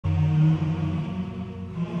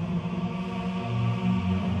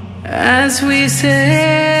as we say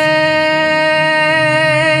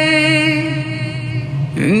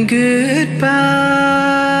goodbye.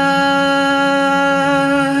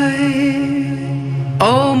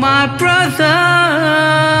 Oh, my brother,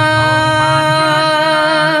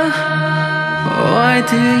 why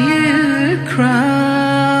do you cry?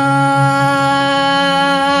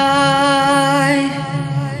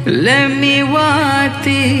 Let me wipe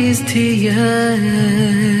these tears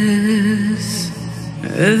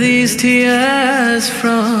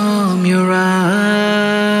from your eyes,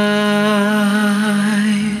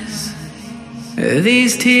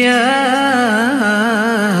 these tears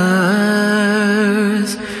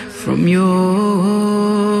from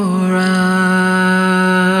your eyes.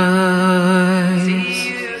 See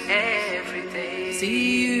you every day,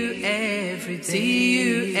 see you every day, see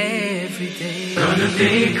you every day. Gonna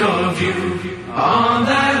think of you on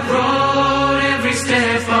that road every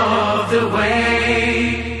step of the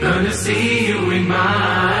way. Gonna see you in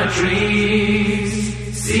my dreams,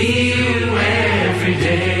 see you every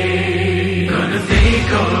day. Gonna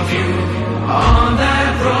think of you on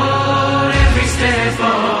that road every step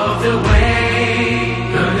of the way.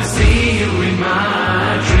 Gonna see you in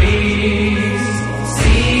my dreams,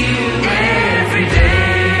 see you every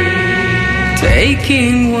day.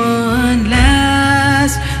 Taking one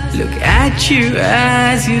last look at you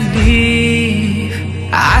as you leave,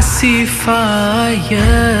 I see fire.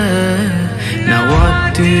 Now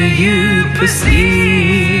what do you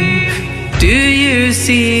perceive? Do you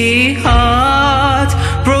see hearts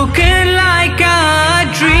broken like our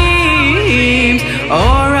dreams,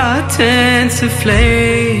 or our tents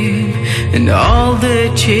aflame and all the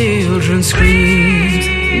children screams?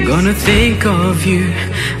 I'm gonna think of you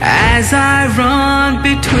as I run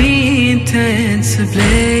between tents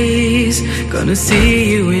ablaze. Gonna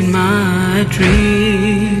see you in my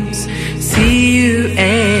dreams, see you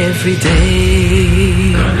every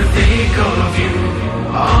day. Gonna think of you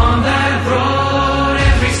on that road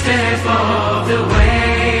every step of the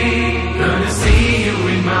way. Gonna see you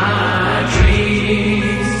in my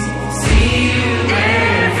dreams, see you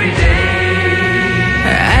every day.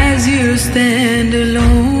 As you stand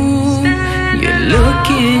alone, you're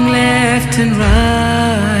looking left and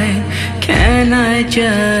right. Can I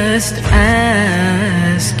just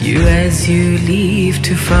ask you as you leave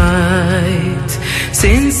to fight?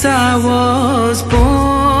 Since I was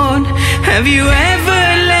born, have you ever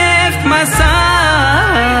left my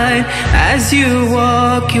side? As you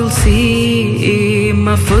walk, you'll see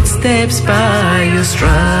my footsteps by your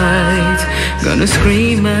stride. Gonna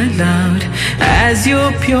scream aloud as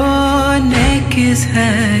your pure neck is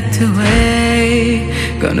hacked away.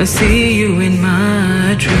 Gonna see you in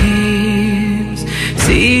my dreams,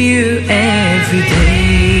 see you every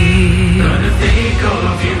day. Gonna think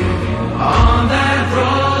of you on that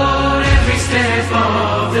road every step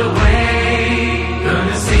of the way.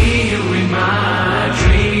 Gonna see you in my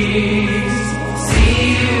dreams, see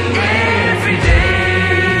you every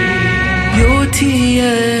day. Your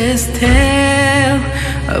tears tell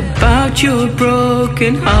about your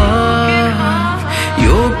broken heart.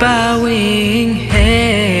 Your bowing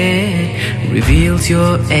head reveals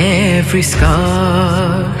your every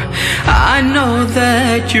scar. I know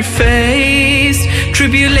that you faced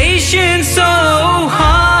tribulation so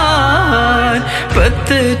hard, but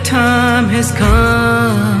the time has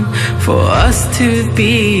come for us to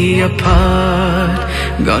be apart.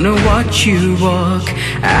 Gonna watch you walk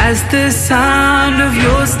as the sound of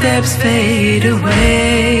your steps fade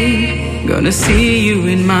away. Gonna see you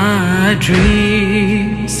in my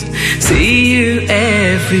dreams, see you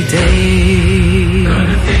every day.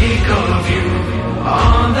 Gonna think of you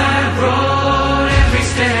on that road every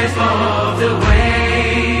step of the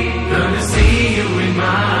way. Gonna see you in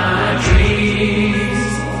my dreams,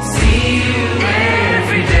 see you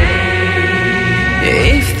every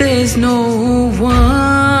day. If there's no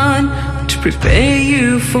one to prepare you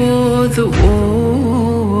for the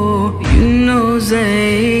war, you know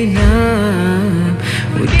Zainab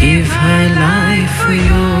would give her life for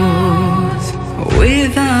yours.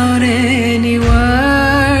 Without any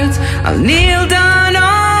words, I'll kneel down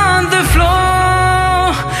on the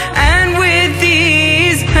floor, and with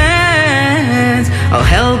these hands I'll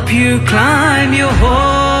help you climb your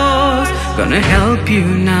horse. Gonna help you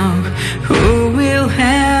now, who will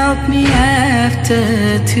help me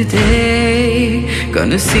after today?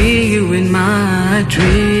 Gonna see you in my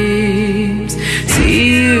dreams, see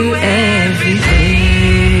you every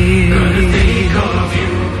day. Gonna think of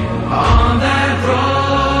you on that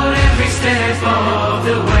road every step of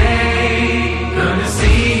the way. Gonna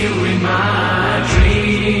see you in my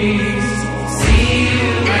dreams, see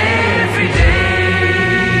you every day.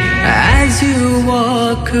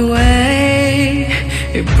 away,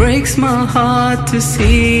 it breaks my heart to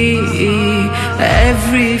see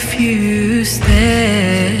every few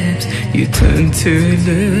steps you turn to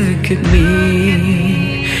look at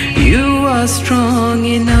me. You are strong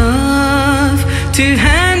enough to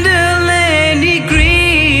handle any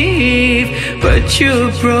grief, but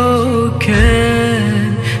you're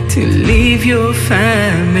broken to leave your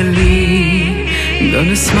family. I'm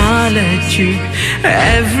gonna smile at you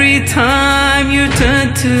every time you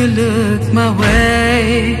turn to look my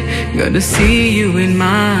way. Gonna see you in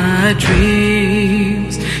my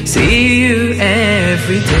dreams, see you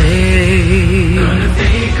every day. Gonna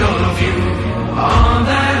think of you on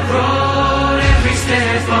that road every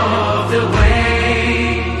step of the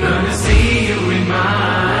way. Gonna see you in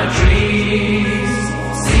my dreams,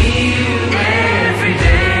 see you every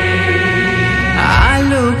day. I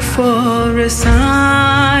look for a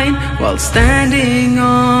sign while standing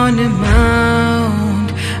on a mound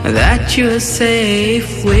that you're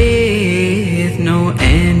safe with no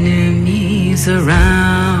enemies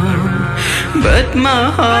around. But my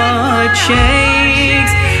heart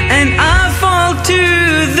shakes and I fall to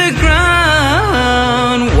the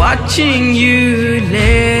ground, watching you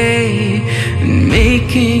lay and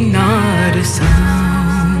making not a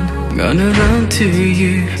sound. Gonna run to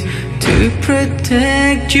you to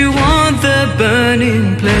protect you on the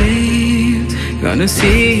burning flames. Gonna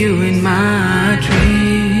see you in my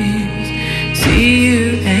dreams, see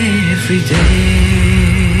you every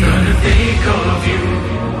day. Gonna think of you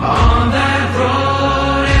on that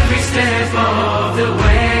road every step of the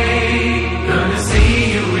way. Gonna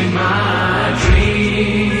see you in my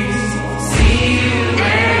dreams, see you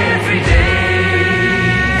every day.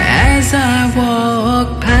 As I walk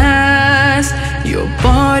past your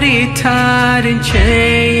body tied in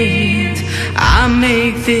chains, I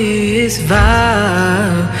make this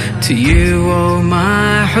vow to you, oh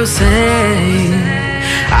my Hussain.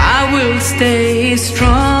 I will stay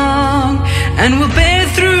strong and will bear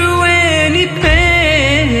through any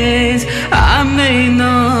pains. I may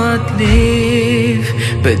not live,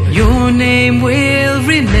 but your name will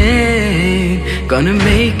remain. Gonna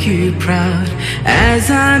make you proud as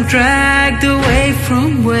I'm dragged away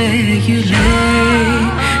from where you lay.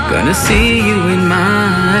 Gonna see you in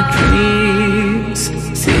my dreams,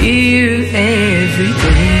 see you every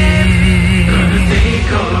day. Gonna think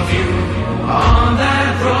of you on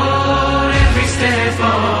that road every step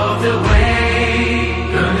of the way.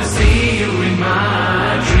 Gonna see you in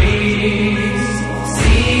my dreams,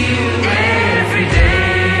 see you every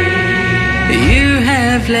day. You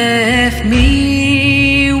have left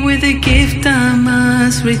me with a gift I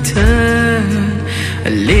must return, a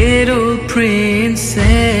little princess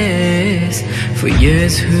for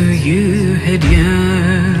years who you had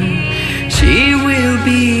yearned. She will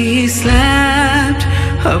be slapped,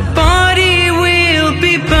 her body will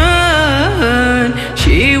be burned.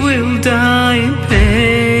 She will die in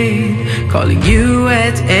pain, calling you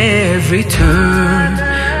at every turn.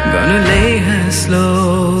 Gonna lay her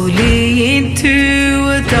slowly into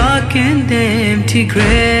a dark and empty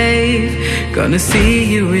grave. Gonna see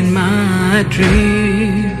you in my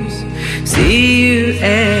dreams, see you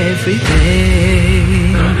every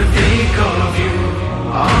day. Gonna think of you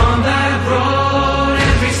on that road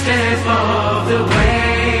every step of the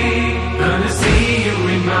way. Gonna see you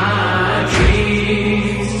in my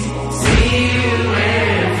dreams, see you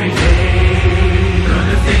every day.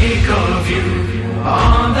 Gonna think of you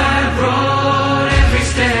on that road every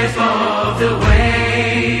step of the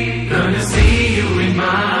way. Gonna see you in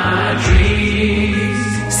my dreams,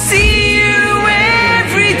 see you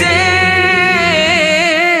every day,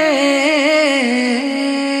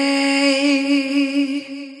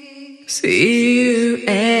 see you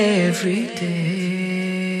every day.